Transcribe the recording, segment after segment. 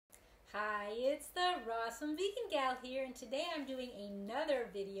Hi, it's the Rawesome Vegan Gal here, and today I'm doing another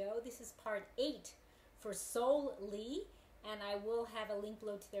video. This is part 8 for Fusili, and I will have a link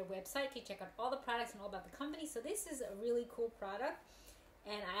below to their website. You can check out all the products and all about the company. So this is a really cool product,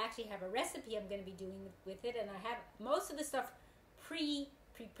 and I actually have a recipe I'm going to be doing with it, and I have most of the stuff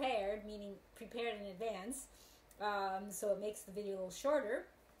prepared, meaning prepared in advance, so it makes the video a little shorter.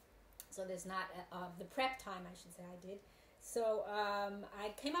 So there's not the prep time, I should say, I did. So I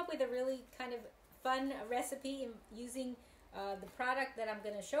came up with a really kind of fun recipe using the product that I'm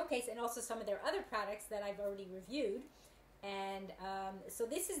going to showcase, and also some of their other products that I've already reviewed. And so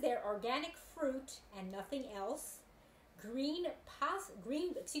this is their organic fruit and nothing else green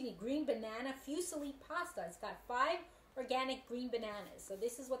banana Fusili pasta. It's got 5 organic green bananas. So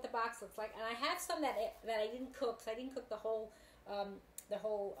this is what the box looks like, and I have some that I didn't cook. So I didn't cook the whole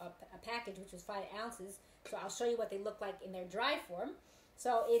package, which was 5 ounces. So I'll show you what they look like in their dry form.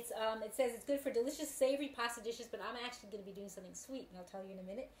 So it's it says it's good for delicious savory pasta dishes, but I'm actually going to be doing something sweet, and I'll tell you in a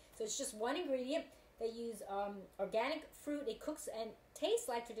minute. So it's just one ingredient. They use organic fruit. It cooks and tastes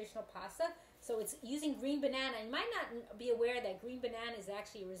like traditional pasta. So it's using green banana. You might not be aware that green banana is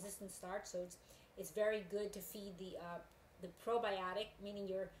actually a resistant starch, so it's very good to feed the probiotic, meaning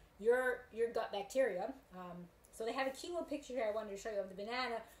your gut bacteria. So they have a cute little picture here I wanted to show you of the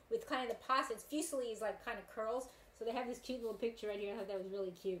banana with kind of the pasta. It's Fusili is like kind of curls. So they have this cute little picture right here. I thought that was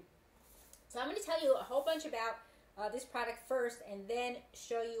really cute. So I'm going to tell you a whole bunch about this product first, and then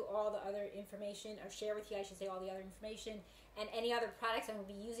show you all the other information, or share with you, I should say, all the other information and any other products I'm going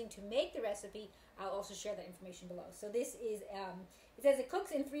to be using to make the recipe. I'll also share that information below. So this is, it says it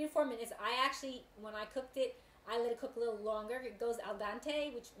cooks in 3 to 4 minutes. I actually, when I cooked it, I let it cook a little longer. It goes al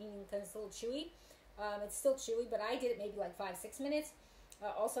dente, which means because it's a little chewy. It's still chewy, but I did it maybe like 5-6 minutes.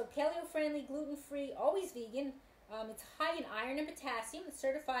 Also paleo-friendly, gluten-free, always vegan. It's high in iron and potassium. It's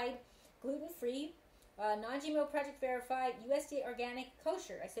certified gluten-free, non-GMO, project verified, USDA organic,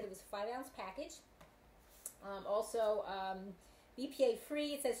 kosher. I said it was a 5-ounce package. Also BPA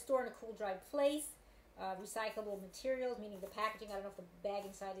free. It says store in a cool, dry place. Recyclable materials, meaning the packaging. I don't know if the bag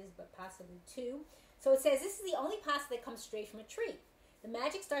inside is, but possibly too. So it says this is the only pasta that comes straight from a tree. The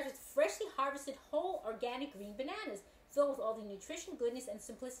magic starts with freshly harvested whole organic green bananas, filled with all the nutrition, goodness, and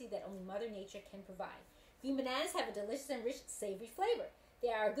simplicity that only Mother Nature can provide. Green bananas have a delicious and rich, savory flavor. They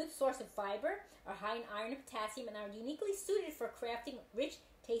are a good source of fiber, are high in iron and potassium, and are uniquely suited for crafting rich,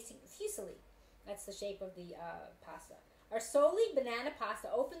 tasting Fusili. That's the shape of the pasta. Our Fusili banana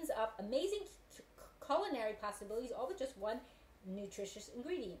pasta opens up amazing culinary possibilities, all with just one nutritious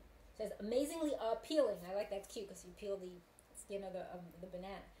ingredient. It says amazingly appealing. I like that's cute because you peel the skin of the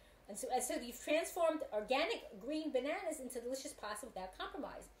banana. And so you've transformed organic green bananas into delicious pasta without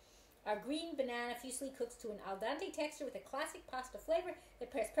compromise. Our green banana Fusili cooks to an al dente texture with a classic pasta flavor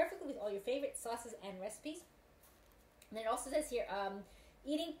that pairs perfectly with all your favorite sauces and recipes. And then it also says here,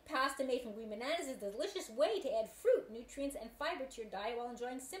 eating pasta made from green bananas is a delicious way to add fruit, nutrients, and fiber to your diet while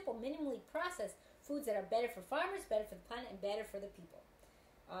enjoying simple, minimally processed foods that are better for farmers, better for the planet, and better for the people.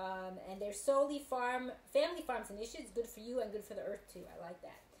 And their Fusili family farms initiative is good for you and good for the earth too. I like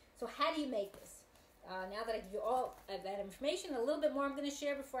that. So how do you make this? Now that I give you all that information, a little bit more I'm going to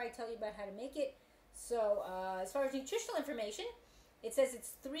share before I tell you about how to make it. So as far as nutritional information, it says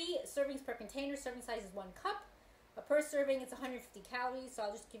it's 3 servings per container. Serving size is 1 cup. Per serving, it's 150 calories. So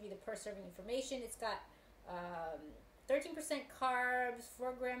I'll just give you the per serving information. It's got 13% carbs,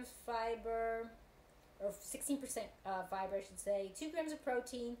 4 grams fiber, or 16% fiber, I should say, 2 grams of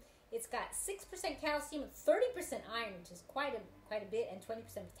protein. It's got 6% calcium and 30% iron, which is quite a bit, and 20%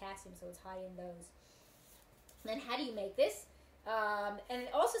 potassium, so it's high in those. And then how do you make this? And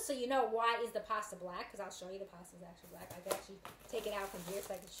also, so you know, why is the pasta black? Because I'll show you the pasta is actually black. I can actually take it out from here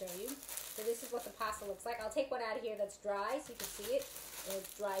so I can show you. So this is what the pasta looks like. I'll take one out of here that's dry so you can see it in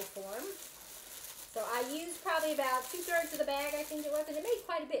its dry form. So I used probably about 2/3 of the bag, I think it was, and it made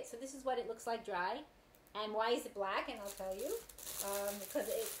quite a bit. So this is what it looks like dry. And why is it black? And I'll tell you. Because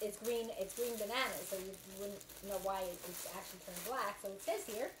it's green banana, so you wouldn't know why it's actually turned black. So it says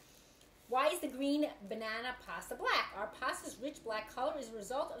here, why is the green banana pasta black? Our pasta's rich black color is a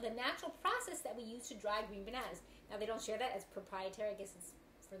result of the natural process that we use to dry green bananas. Now they don't share that as proprietary. I guess it's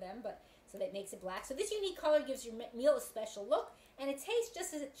for them, but so that makes it black. So this unique color gives your meal a special look, and it tastes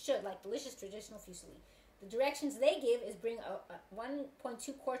just as it should, like delicious traditional Fusili. The directions they give is bring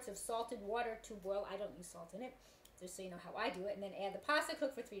 1.2 quarts of salted water to boil. I don't use salt in it, just so you know how I do it. And then add the pasta,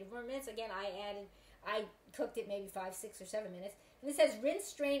 cook for 3 to 4 minutes. Again, I cooked it maybe 5, 6, or 7 minutes. And it says rinse,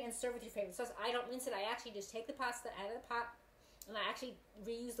 strain, and serve with your favorite sauce. I don't rinse it. I actually just take the pasta out of the pot, and I actually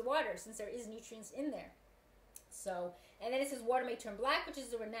reuse the water since there is nutrients in there. So, and then it says water may turn black, which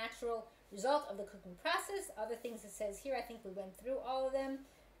is a natural result of the cooking process. Other things it says here, I think we went through all of them.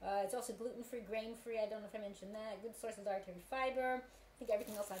 It's also gluten-free, grain-free. I don't know if I mentioned that. Good source of dietary fiber. I think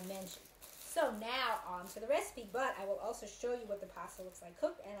everything else I mentioned. So now on to the recipe, but I will also show you what the pasta looks like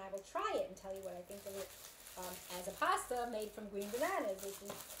cooked, and I will try it and tell you what I think of it as a pasta made from green bananas, which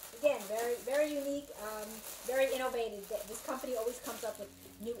is, again, very, very unique, very innovative. This company always comes up with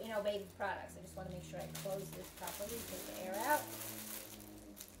new innovative products. I just want to make sure I close this properly, take the air out,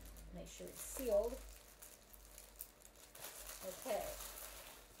 make sure it's sealed. Okay.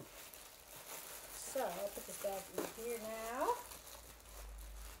 So I'll put this back in here now.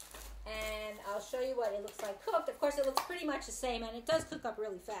 And I'll show you what it looks like cooked. Of course, it looks pretty much the same, and it does cook up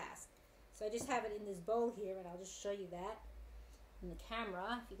really fast. So I just have it in this bowl here, and I'll just show you that in the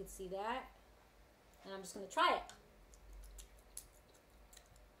camera, if you can see that. And I'm just going to try it.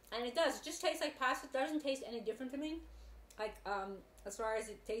 And it does. It just tastes like pasta. It doesn't taste any different to me. Like, as far as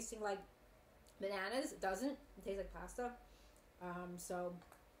it tasting like bananas, it doesn't. It tastes like pasta. So,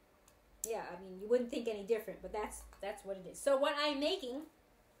 yeah, I mean, you wouldn't think any different, but that's what it is. So what I'm making,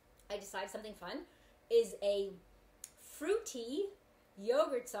 I decided something fun, is a fruity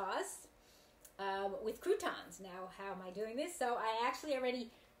yogurt sauce with croutons. Now, how am I doing this? So I actually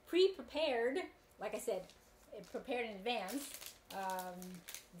already pre-prepared, like I said, prepared in advance,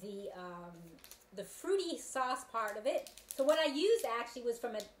 the fruity sauce part of it. So what I used actually was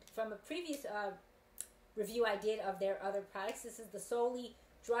from a previous review I did of their other products. This is the solely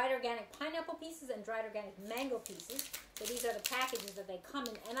dried organic pineapple pieces and dried organic mango pieces. So these are the packages that they come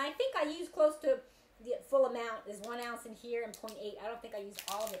in. And I think I used close to the full amount. There's 1 ounce in here and 0.8. I don't think I used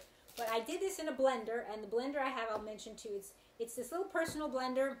all of it. But I did this in a blender. And the blender I have, I'll mention too. It's this little personal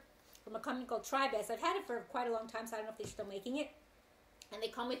blender from a company called Tribest. I've had it for quite a long time, so I don't know if they're still making it. And they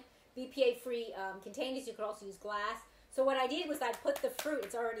come with BPA-free containers. You could also use glass. So what I did was I put the fruit.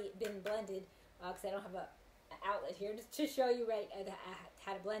 It's already been blended because I don't have an outlet here just to show you right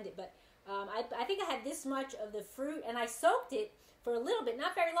how to blend it. But I think I had this much of the fruit, and I soaked it for a little bit,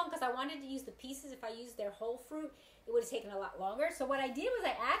 not very long, because I wanted to use the pieces. If I used their whole fruit, it would have taken a lot longer. So what I did was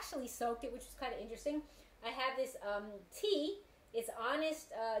I actually soaked it, which was kind of interesting. I have this tea. It's Honest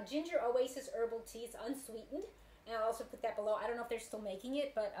Ginger Oasis Herbal Tea. It's unsweetened, and I'll also put that below. I don't know if they're still making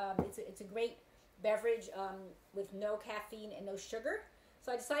it, but it's a great beverage with no caffeine and no sugar.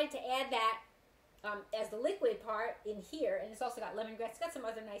 So I decided to add that as the liquid part in here, and it's also got lemongrass. It's got some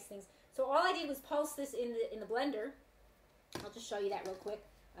other nice things. So all I did was pulse this in the blender. I'll just show you that real quick.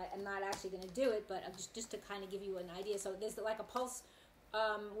 I'm not actually going to do it, but just to kind of give you an idea. So there's like a pulse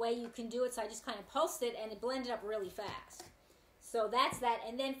way you can do it. So I just kind of pulsed it, and it blended up really fast. So that's that.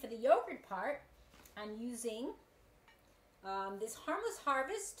 And then for the yogurt part, I'm using this Harmless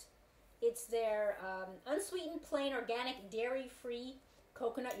Harvest. It's their unsweetened, plain, organic, dairy-free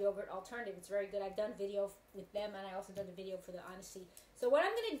coconut yogurt alternative. It's very good. I've done video with them, and I also done a video for the Honesty. So what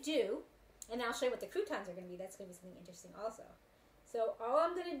I'm going to do, and I'll show you what the croutons are going to be. That's going to be something interesting also. So all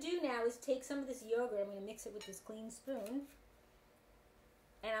I'm going to do now is take some of this yogurt. I'm going to mix it with this clean spoon.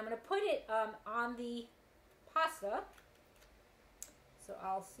 And I'm going to put it on the pasta. So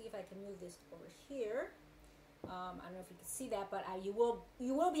I'll see if I can move this over here. I don't know if you can see that, but you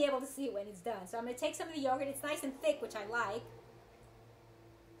will be able to see it when it's done. So I'm going to take some of the yogurt. It's nice and thick, which I like.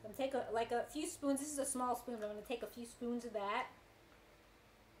 So I'm going to take a few spoons. This is a small spoon, but I'm going to take a few spoons of that.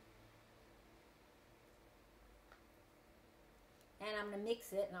 And I'm going to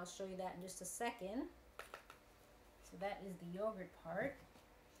mix it, and I'll show you that in just a second. So that is the yogurt part.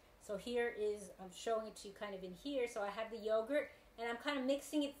 So here is, I'm showing it to you kind of in here. So I have the yogurt, and I'm kind of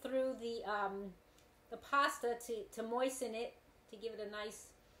mixing it through the pasta to moisten it, to give it a nice,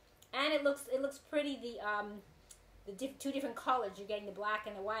 and it looks pretty. The two different colors, you're getting the black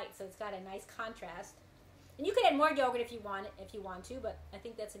and the white, so it's got a nice contrast. And you could add more yogurt if you want to, but I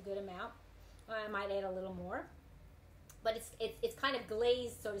think that's a good amount. I might add a little more, but it's kind of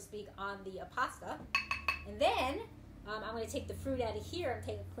glazed, so to speak, on the pasta. And then I'm going to take the fruit out of here and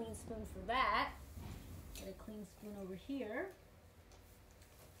take a clean spoon for that. Get a clean spoon over here.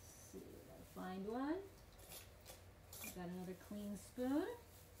 Let's see, I gotta find one. Got another clean spoon.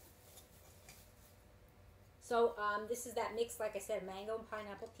 So this is that mix, like I said, mango and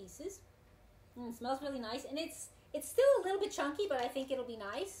pineapple pieces. It smells really nice, and it's still a little bit chunky, but I think it'll be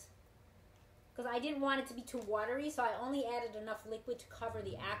nice because I didn't want it to be too watery, so I only added enough liquid to cover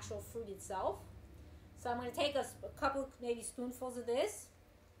the actual fruit itself. So I'm going to take a couple, maybe spoonfuls of this.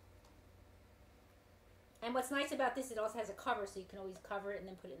 And what's nice about this, it also has a cover, so you can always cover it and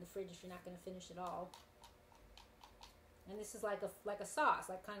then put it in the fridge if you're not going to finish it all. And this is like a sauce,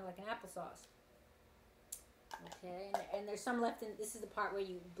 kind of like an applesauce. Okay, and there's some left in, this is the part where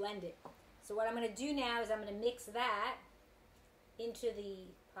you blend it. So what I'm going to do now is I'm going to mix that into the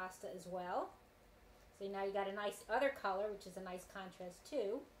pasta as well. So now you got a nice other color, which is a nice contrast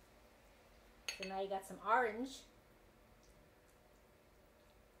too. So now you got some orange.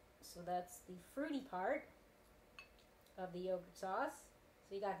 So that's the fruity part of the yogurt sauce.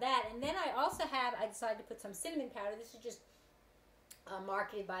 So you got that. And then I decided to put some cinnamon powder. This is just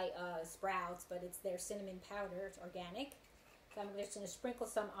marketed by Sprouts, but it's their cinnamon powder. It's organic. So I'm just going to sprinkle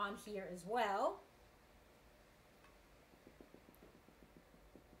some on here as well.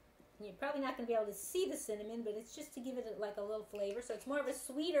 You're probably not going to be able to see the cinnamon, but it's just to give it like a little flavor. So it's more of a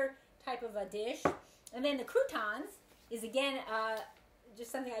sweeter type of a dish. And then the croutons is again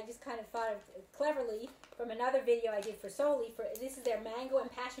just something I just kind of thought of cleverly from another video I did for Soli. This is their mango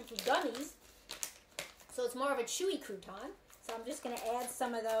and passion fruit gummies. So it's more of a chewy crouton. So I'm just going to add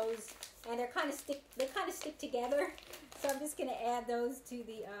some of those, and they kind of stick together. So I'm just going to add those to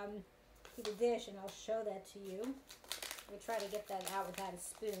the dish, and I'll show that to you. We'll try to get that out without a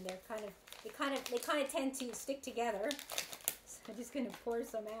spoon. They kind of tend to stick together. So I'm just going to pour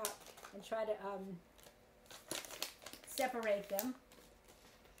some out and try to separate them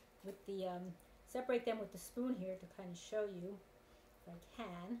with the spoon here to kind of show you if I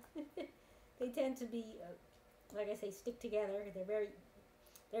can. They tend to be like I say, stick together.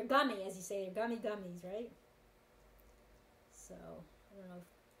 They're gummy, as you say. They're gummies, right? So I don't know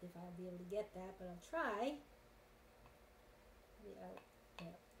if I'll be able to get that, but I'll try. Yeah.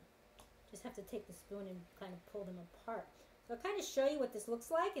 Just have to take the spoon and kind of pull them apart. So I'll kind of show you what this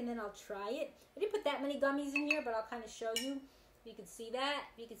looks like, and then I'll try it. I didn't put that many gummies in here, but I'll kind of show you. If you can see that.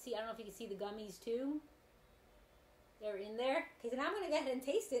 If you can see, I don't know if you can see the gummies too. They're in there. Okay, so now I'm going to go ahead and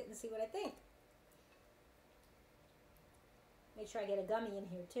taste it and see what I think. Make sure I get a gummy in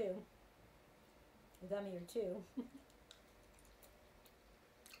here too. A gummy or two.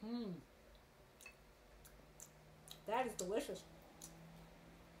 That is delicious.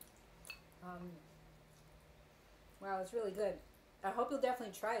 Wow, it's really good. I hope you'll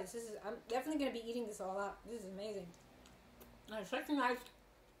definitely try this. I'm definitely going to be eating this all up. This is amazing. It's such a nice,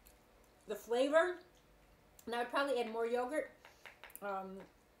 the flavor, and I would probably add more yogurt.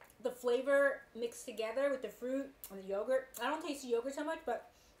 The flavor mixed together with the fruit and the yogurt. I don't taste the yogurt so much, but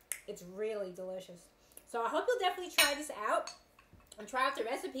it's really delicious. So I hope you'll definitely try this out and try out the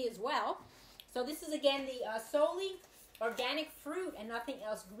recipe as well. So this is again the Soli organic fruit and nothing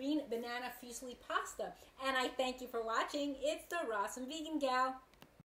else green banana fusili pasta. And I thank you for watching. It's the Rawesome Vegan Gal.